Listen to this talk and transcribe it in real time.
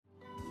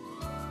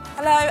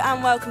Hello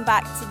and welcome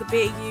back to the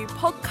BU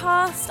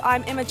podcast.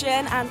 I'm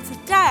Imogen and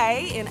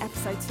today in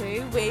episode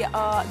 2 we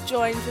are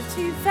joined with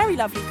two very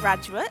lovely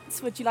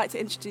graduates. Would you like to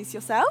introduce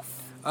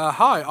yourself?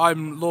 Hi,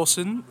 I'm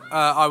Lawson.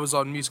 I was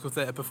on musical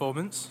theatre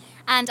performance.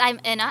 And I'm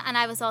Inna, and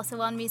I was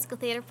also on musical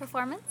theatre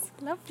performance.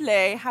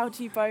 Lovely. How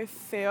do you both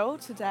feel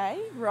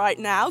today, right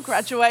now,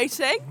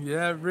 graduating?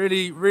 Yeah,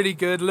 really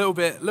good. A little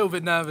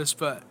bit nervous,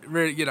 but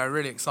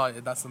really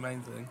excited. That's the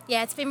main thing.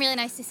 Yeah, it's been really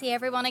nice to see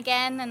everyone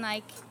again and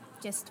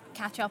just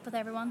catch up with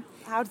everyone.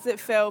 How does it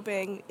feel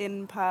being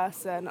in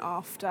person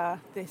after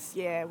this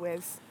year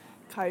with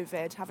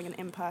COVID, having an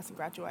in-person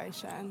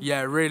graduation?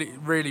 Yeah,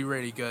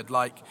 really good.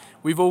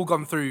 We've all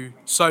gone through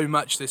so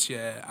much this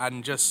year,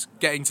 and just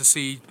getting to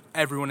see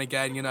everyone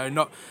again,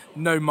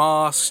 no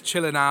masks,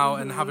 chilling out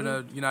and having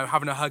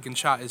a hug and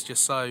chat is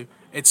just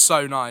it's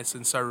so nice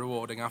and so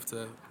rewarding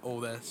after all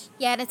this.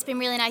 Yeah, and it's been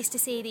really nice to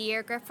see the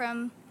year group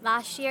from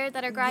last year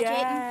that are graduating.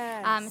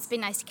 Yes. It's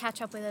been nice to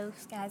catch up with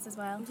those guys as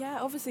well. Yeah,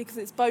 obviously because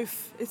it's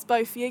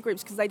both year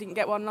groups because they didn't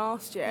get one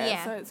last year.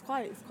 Yeah. So it's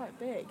quite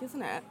big,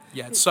 isn't it?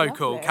 Yeah, it's so lovely.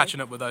 cool.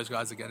 Catching up with those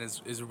guys again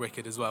is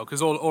wicked as well,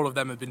 because all of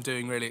them have been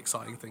doing really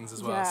exciting things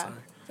as well. Yeah, so.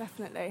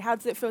 Definitely. How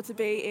does it feel to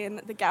be in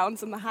the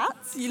gowns and the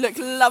hats? You look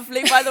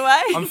lovely, by the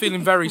way. I'm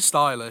feeling very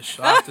stylish,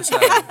 I have to say.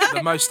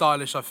 The most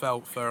stylish I've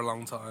felt for a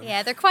long time.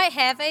 Yeah, they're quite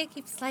heavy,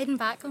 keep sliding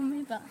back on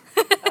me, but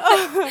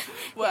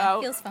Well,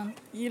 it feels fun.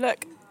 You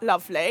look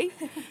lovely.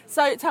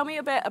 So tell me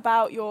a bit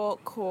about your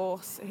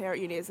course here at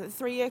uni. Is it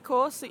a 3-year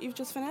course that you've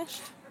just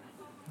finished?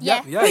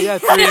 Yeah. Yeah,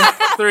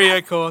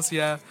 3-year course,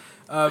 yeah.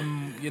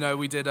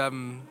 We did...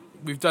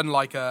 We've done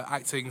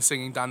acting,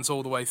 singing, dance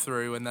all the way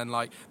through, and then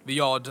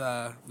the odd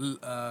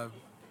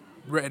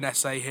written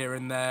essay here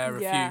and there, a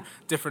few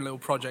different little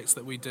projects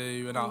that we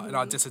do, and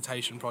our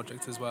dissertation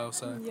project as well.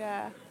 So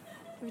yeah. Have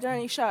you done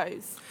any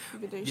shows?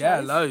 You've been doing yeah,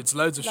 shows?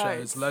 loads of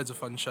shows, loads of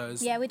fun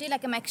shows. Yeah, we do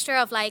a mixture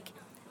of like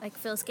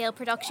full-scale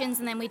productions,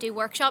 and then we do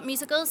workshop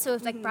musicals. So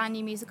if brand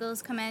new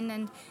musicals come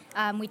in,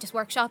 and we just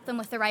workshop them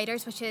with the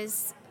writers, which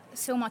is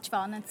so much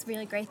fun. It's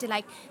really great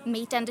to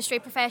meet industry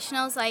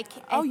professionals.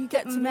 You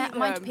get to meet amount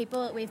of them.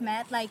 people that we've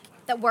met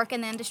that work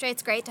in the industry.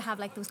 It's great to have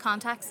those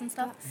contacts and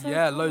stuff. So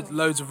Yeah, cool.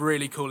 loads of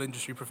really cool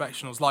industry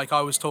professionals.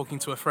 I was talking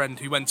to a friend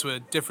who went to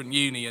a different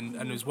uni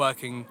and was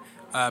working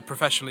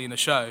professionally in a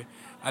show,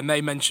 and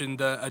they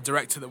mentioned a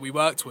director that we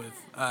worked with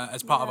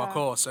as part of our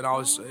course, and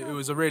it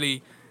was a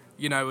really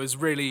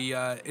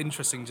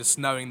interesting just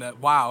knowing that,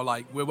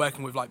 wow, we're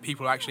working with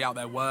people who are actually out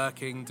there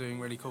working, doing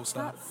really cool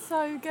stuff. That's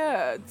so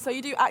good. So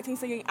you do acting,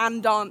 singing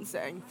and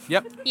dancing?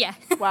 Yep. Yeah.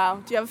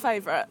 Wow. Do you have a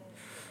favourite?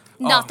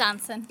 Not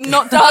dancing.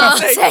 Not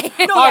dancing.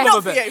 I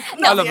love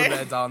Not a you.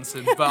 bit of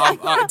dancing, but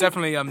I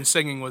definitely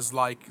singing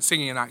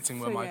and acting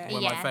were my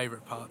Yeah.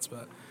 favourite parts.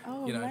 But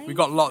amazing. we've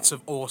got lots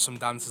of awesome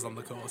dancers on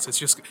the course.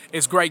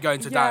 It's great going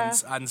to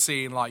dance and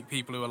seeing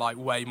people who are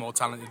way more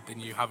talented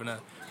than you having a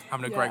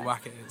great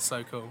whack at it. It's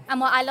so cool.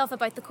 And what I love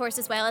about the course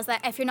as well is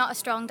that if you're not a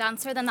strong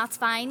dancer, then that's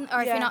fine.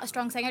 Or if you're not a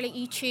strong singer,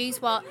 you choose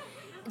what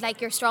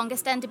you're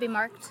strongest in to be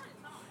marked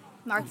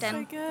That's in.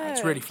 so good.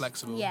 It's really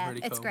flexible. Yeah,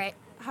 really cool. it's great.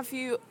 Have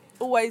you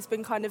always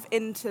been kind of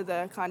into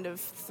the kind of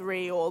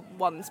 3 or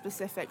 1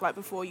 specific,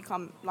 before you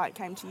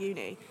came to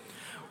uni?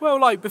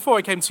 Well, before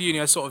I came to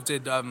uni, I sort of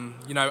did,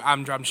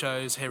 Amdram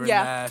shows here and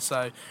there.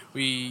 So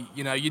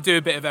you do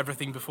a bit of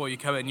everything before you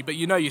come in, but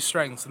you know your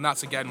strengths, and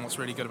that's again what's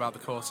really good about the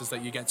course is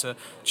that you get to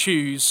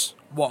choose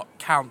what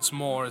counts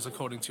more as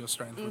according to your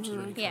strength, which is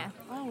really cool. Yeah.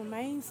 Oh,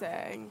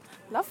 amazing.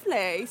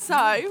 Lovely.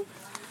 So,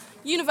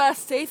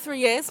 university, 3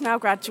 years, now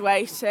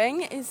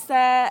graduating. Is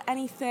there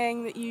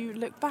anything that you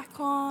look back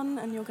on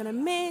and you're going to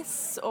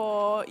miss,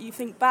 or you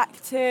think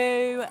back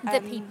to?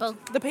 The people.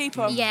 The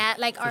people. Yeah,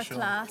 our sure.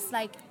 class,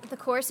 the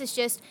course is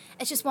just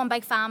one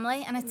big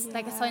family, and it's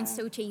it sounds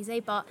so cheesy,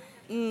 but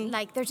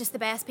they're just the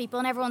best people,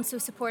 and everyone's so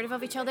supportive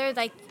of each other.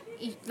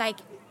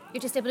 You're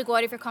just able to go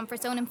out of your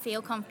comfort zone and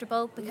feel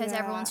comfortable because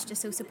everyone's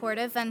just so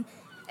supportive, and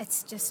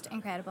it's just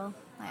incredible.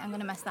 I'm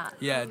gonna miss that.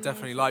 Yeah,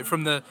 definitely.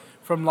 From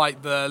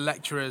the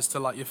lecturers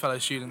to your fellow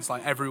students,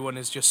 everyone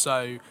is just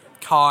so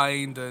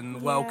kind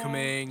and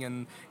welcoming,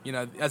 and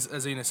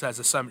as Ina says,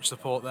 there's so much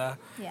support there.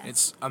 Yeah.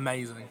 It's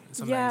amazing. It's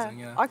amazing.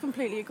 Yeah. I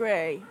completely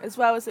agree. As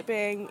well as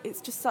it's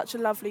just such a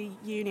lovely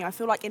uni. I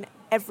feel like in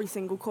every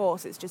single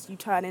course, it's just you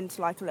turn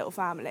into a little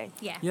family.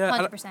 Yeah, Yeah,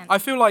 100%. I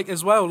feel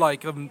as well,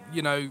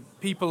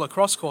 people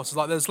across courses,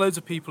 there's loads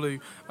of people who,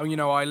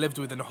 I lived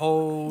with in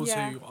halls,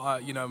 who,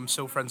 I'm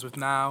still friends with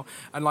now,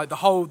 and the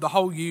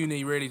whole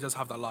uni really does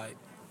have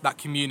that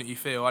community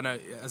feel. I know,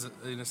 as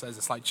Ina says,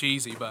 it's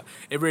cheesy, but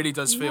it really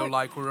does feel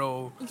like we're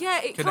all it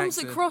connected. comes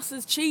across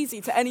as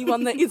cheesy to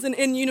anyone that isn't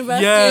in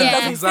university Yeah, and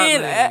doesn't exactly.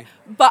 feel it.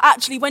 But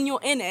actually, when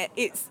you're in it,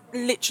 it's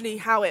literally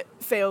how it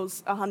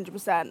feels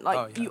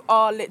 100%. You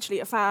are literally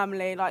a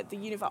family. I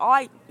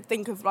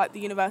think of the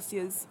university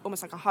as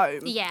almost like a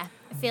home. Yeah,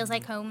 it feels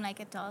like home,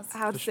 it does.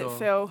 How does sure. it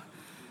feel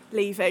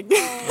leaving?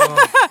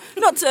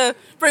 Not to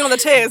bring on the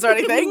tears or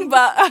anything,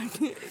 but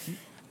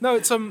No,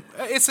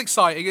 it's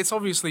exciting. It's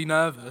obviously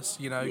nervous,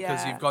 you know,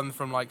 because Yeah. you've gone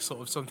from like sort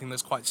of something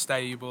that's quite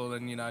stable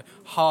and, you know,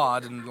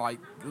 hard and like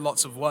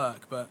lots of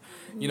work, but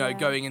you know, Yeah.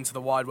 going into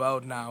the wide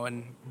world now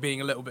and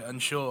being a little bit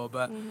unsure.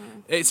 But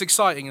it's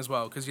exciting as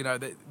well because, you know,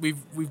 that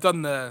we've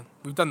done the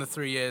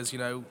 3 years. You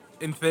know,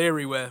 in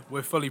theory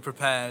we're fully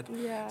prepared.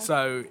 Yeah.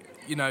 So,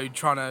 you know,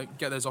 trying to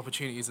get those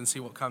opportunities and see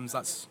what comes.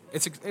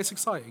 It's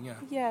exciting. Yeah.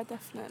 Yeah,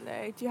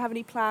 definitely. Do you have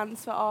any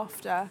plans for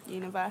after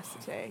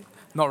university?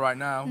 Not right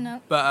now.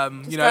 No. But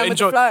Just you know, going with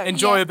the flow.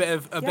 enjoy Yeah.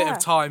 a bit Yeah. of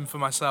time for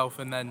myself,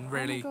 and then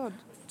really. Oh my God.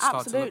 start to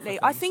look for Absolutely.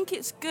 I things. think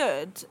it's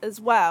good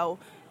as well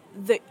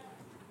that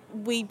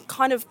we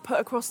kind of put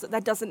across that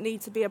there doesn't need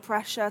to be a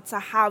pressure to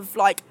have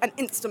like an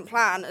instant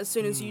plan as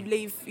soon as you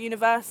leave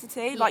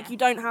university. Like Yeah. you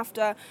don't have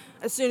to,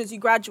 as soon as you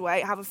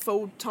graduate, have a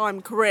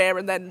full-time career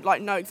and then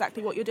like know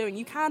exactly what you're doing.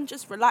 You can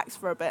just relax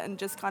for a bit and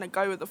just kind of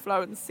go with the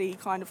flow and see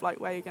kind of like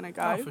where you're going to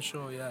go. Oh, for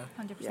sure, yeah.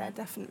 100%. Yeah,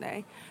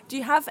 definitely. Do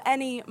you have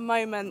any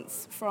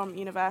moments from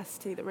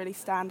university that really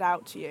stand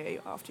out to you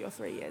after your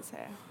 3 years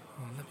here?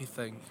 Oh, let me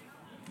think.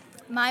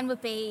 Mine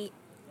would be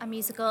a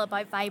musical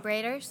about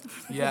vibrators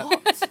Yeah.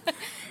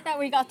 that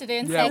we got to do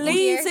in Yeah. second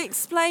Please year.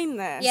 explain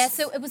this. Yeah,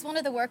 so it was one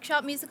of the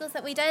workshop musicals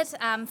that we did.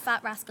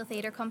 Fat Rascal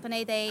Theatre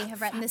Company, they have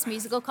written this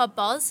musical called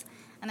Buzz,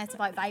 and it's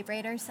about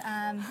vibrators.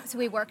 So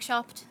we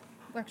workshopped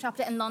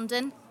it in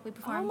London. We Oh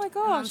performed my in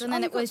gosh. London,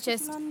 and you it got was to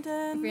just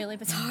London. really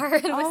bizarre.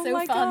 It was Oh so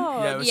my fun.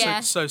 God. Yeah, it was Yeah.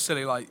 so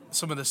silly. Like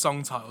some of the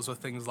song titles were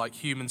things like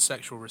 "Human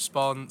Sexual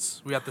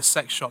Response." We had the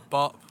 "Sex Shop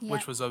Bop," Yeah.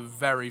 which was a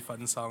very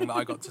fun song that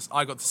I got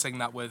to sing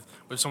that with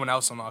someone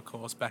else on our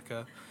course,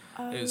 Becca.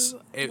 It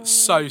my was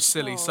so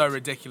silly, so God.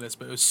 ridiculous,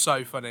 but it was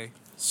so funny,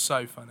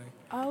 so funny.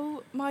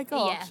 Oh my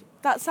gosh. Yeah.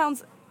 That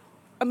sounds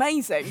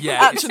amazing. Yeah.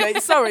 Actually,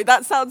 sorry,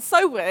 that sounds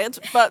so weird,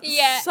 but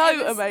Yeah, so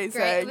it was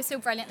amazing. Great. It was so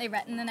brilliantly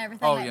written and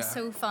everything. Oh, It was yeah.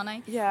 so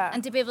funny. Yeah.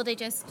 And to be able to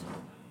just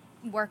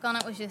work on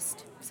it was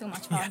just so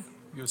much fun.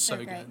 It was So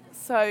so great. good.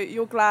 So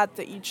you're glad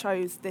that you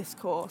chose this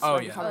course Oh,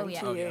 when yeah. coming Oh, yeah.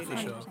 to Oh, yeah, uni. for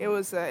sure. It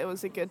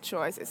was a good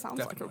choice. It sounds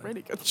like a Definitely.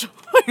 really good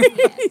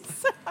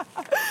choice.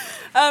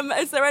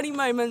 Is there any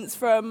moments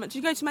from? Do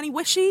you go to many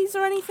wishies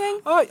or anything?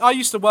 I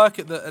used to work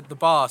at the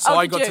bar, so Oh,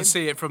 I did got you? to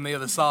see it from the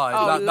other side.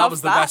 Oh, that love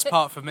was the that. best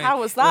part for me. How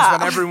was Was that?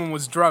 when everyone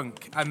was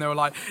drunk and they were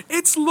like,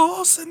 "It's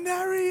Lawson,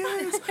 there he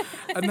is,"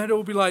 and they'd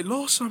all be like,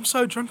 "Lawson, I'm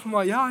so drunk." I'm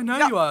like, "Yeah, I know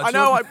you are." I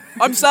know.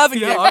 I'm serving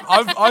Yeah,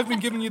 you. I've been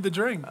giving you the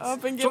drinks.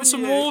 I've been Do you want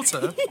giving some you-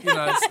 water? You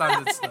know,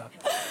 standard stuff.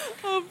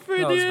 Oh, That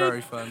brilliant. was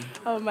very fun.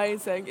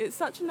 Amazing. It's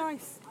such a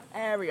nice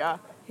area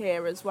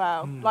here as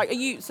well. Hmm. Like,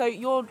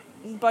 you're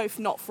both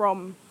not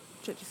from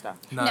Chichester?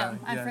 No,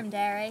 I'm yeah. from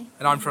Derry.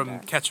 And I'm from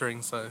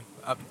Kettering, so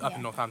up Yeah.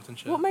 in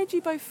Northamptonshire. What made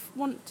you both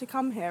want to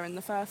come here in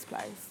the first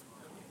place?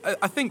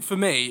 I think for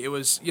me it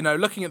was, you know,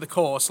 looking at the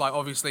course, like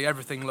obviously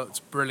everything looked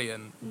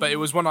brilliant, but it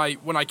was when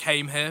I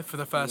came here for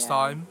the first Yeah.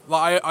 time.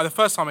 Like the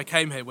first time I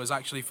came here was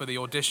actually for the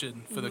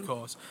audition for the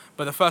course,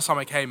 but the first time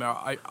I came here,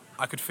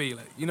 I could feel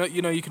it. You know,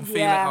 you can feel it.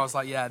 Yeah. And I was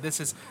like, yeah,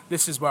 this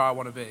is where I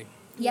want to be.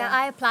 Yeah, Yeah.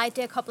 I applied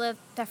to a couple of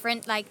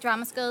different like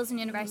drama schools and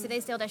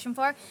universities to audition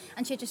for,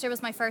 and Chichester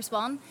was my first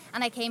one.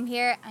 And I came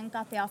here and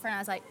got the offer, and I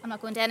was like, I'm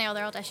not going to any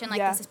other audition. Like,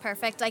 Yeah. this is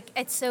perfect. Like,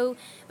 it's so,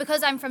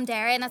 because I'm from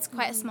Derry and it's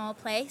quite a small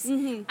place.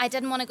 I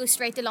didn't want to go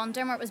straight to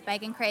London where it was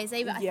big and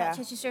crazy, but I Yeah.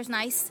 thought Chichester's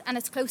nice, and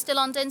it's close to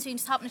London, so you can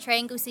just hop on a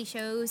train, go see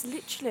shows,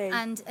 Literally.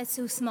 and it's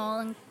so small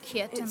and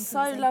cute. and It's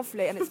so cozy.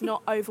 lovely and it's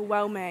not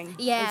overwhelming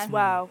Yeah. as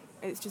well.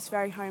 It's just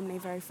very homely,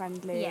 very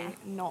friendly. Yeah.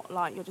 Not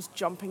like you're just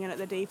jumping in at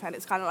the deep end.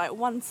 It's kind of like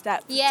one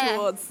step Yeah.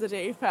 towards the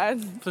deep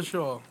end. For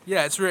sure.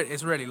 Yeah, it's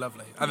really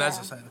lovely. And as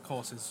I Yeah. say,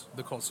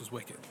 the course is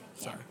wicked.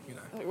 So, Yeah. you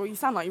know. Well, you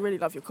sound like you really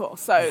love your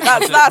course, so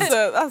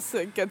that's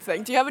a good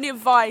thing. Do you have any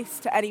advice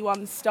to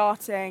anyone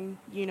starting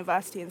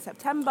university in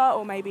September,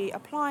 or maybe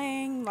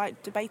applying,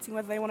 like debating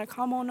whether they want to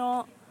come or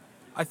not?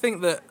 I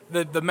think that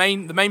the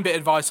main bit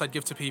of advice I'd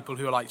give to people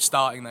who are like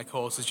starting their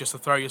course is just to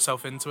throw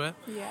yourself into it.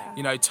 Yeah.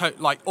 You know,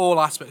 like all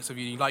aspects of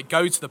uni, like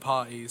go to the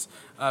parties.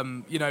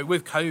 You know,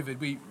 with COVID,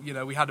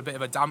 we had a bit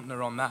of a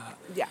dampener on that.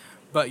 Yeah.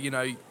 But you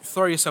know,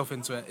 throw yourself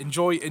into it.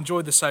 Enjoy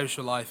the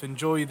social life.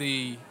 Enjoy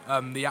the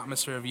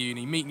atmosphere of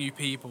uni. Meet new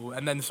people,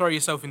 and then throw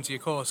yourself into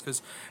your course.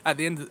 Because at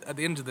the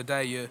end of the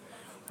day,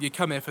 you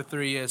come here for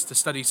 3 years to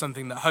study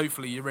something that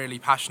hopefully you're really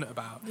passionate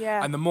about.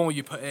 Yeah. And the more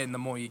you put in, the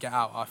more you get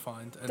out, I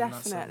find. And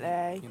Definitely.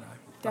 That's, you know,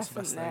 that's the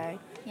best thing. Definitely.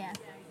 Yeah.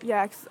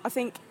 Yeah, 'cause I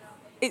think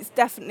it's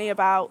definitely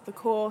about the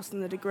course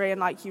and the degree,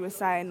 and like you were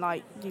saying,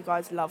 like you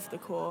guys love the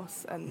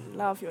course and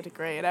love your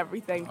degree and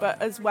everything,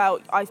 but as well,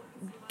 I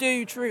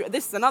do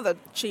this is another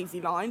cheesy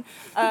line,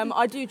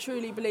 I do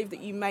truly believe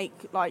that you make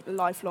like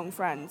lifelong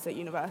friends at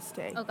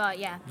university. Oh God,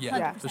 yeah.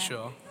 Yeah, 100%. for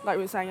sure. Like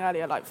we were saying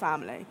earlier, like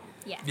family.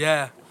 Yeah.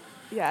 Yeah.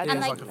 Yeah, Yeah, And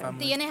it's like, like a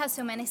family. the uni has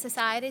so many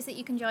societies that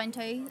you can join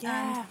too.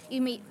 Yeah. And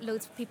you meet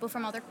loads of people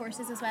from other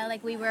courses as well.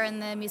 Like we were in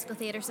the musical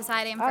theatre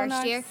society in Oh, first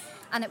nice. year,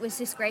 and it was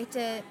just great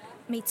to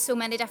meet so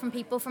many different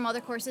people from other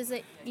courses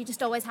that you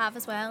just always have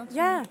as well.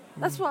 Yeah,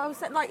 that's what I was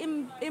saying. Like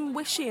in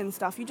Wishy and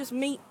stuff, you just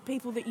meet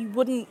people that you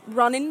wouldn't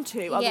run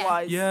into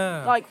otherwise.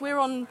 Yeah. Like we're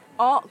on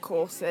art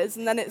courses,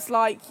 and then it's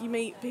like you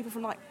meet people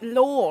from like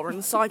law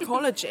and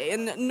psychology,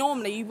 and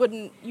normally you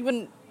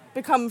wouldn't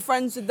become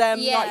friends with them.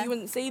 Yeah. Like you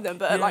wouldn't see them,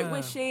 but at like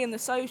Wishy and the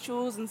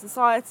socials and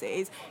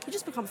societies, you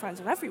just become friends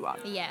with everyone.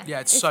 Yeah.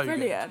 Yeah, it's It's so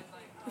brilliant. good.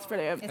 It's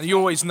brilliant. And you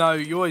always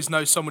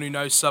know someone who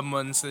knows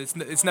someone, so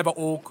it's never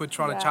awkward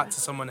trying to chat to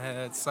someone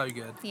here. It's so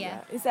good.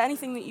 Yeah. Is there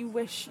anything that you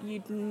wish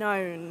you'd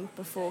known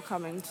before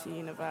coming to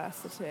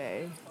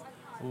university?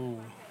 Ooh,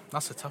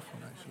 that's a tough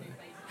one actually.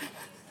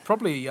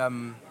 Probably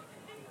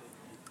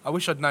I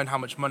wish I'd known how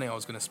much money I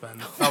was going to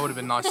spend. That would have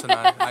been nice to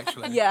know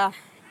actually. Yeah.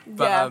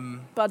 But,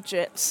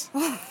 budget.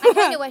 I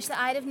kind of wish that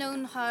I'd have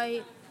known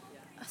how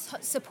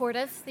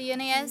supportive the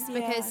uni is,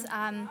 because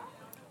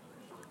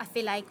I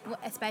feel like,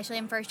 especially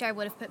in first year, I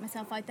would have put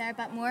myself out there a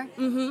bit more.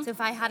 Mm-hmm. So if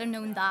I had have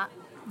known that,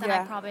 then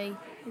I probably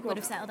would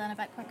have settled in a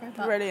bit quicker.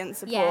 But Brilliant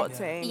support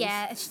teams.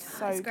 Yeah, it's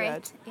great.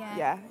 Good.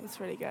 Yeah,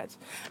 it's really good.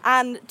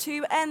 And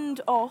to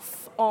end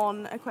off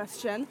on a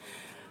question,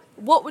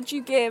 what would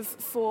you give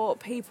for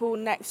people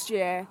next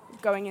year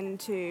going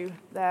into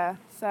their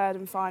third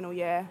and final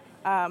year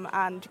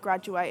and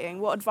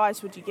graduating? What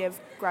advice would you give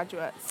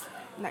graduates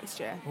next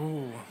year?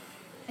 ooh.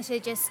 I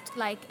should just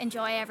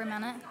enjoy every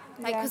minute,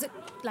 because it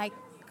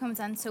comes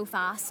in so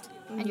fast,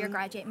 and you're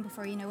graduating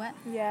before you know it.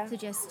 Yeah. So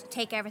just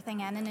take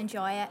everything in and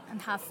enjoy it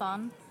and have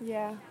fun.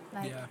 Yeah.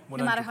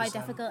 No matter how 100%.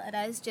 difficult it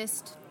is,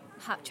 just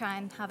try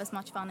and have as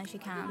much fun as you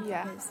can.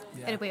 Yeah. Because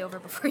it'll be over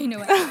before you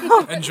know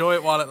it. Enjoy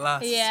it while it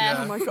lasts.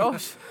 Yeah. Oh my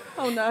gosh.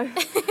 Oh no.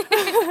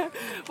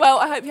 Well,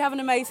 I hope you have an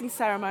amazing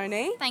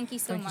ceremony. Thank you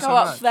so much. so Go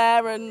up much.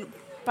 there and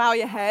bow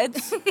your head,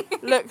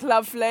 look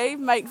lovely,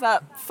 make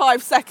that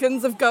 5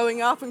 seconds of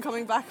going up and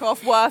coming back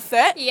off worth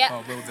it. Yeah.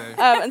 Oh, will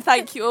do. And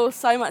thank you all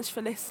so much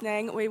for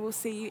listening. We will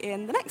see you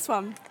in the next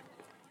one.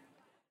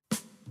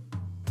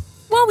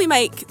 While we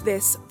make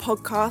this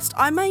podcast,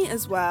 I may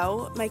as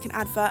well make an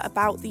advert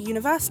about the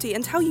university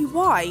and tell you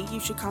why you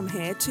should come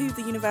here to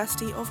the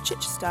University of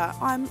Chichester.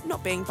 I'm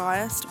not being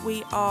biased.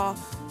 We are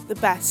the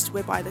best.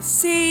 We're by the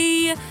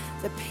sea,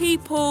 the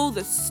people,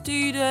 the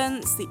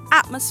students, the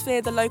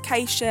atmosphere, the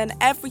location,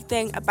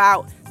 everything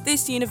about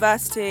this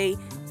university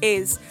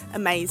is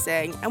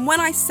amazing. And when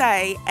I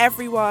say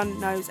everyone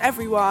knows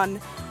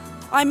everyone,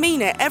 I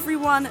mean it.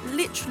 Everyone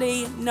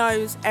literally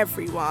knows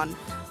everyone.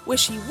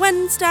 Wishy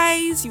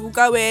Wednesdays, you will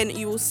go in,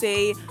 you will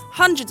see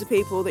hundreds of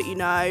people that you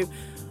know,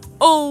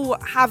 all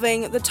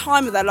having the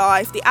time of their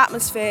life. The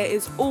atmosphere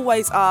is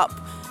always up.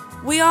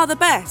 We are the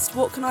best,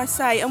 what can I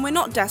say? And we're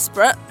not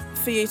desperate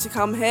for you to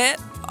come here.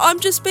 I'm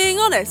just being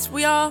honest.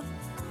 We are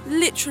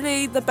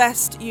literally the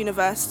best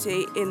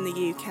university in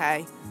the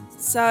UK.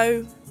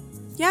 So,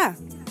 yeah,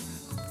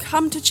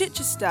 come to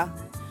Chichester.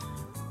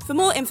 For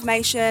more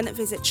information,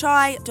 visit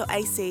chi.ac.uk.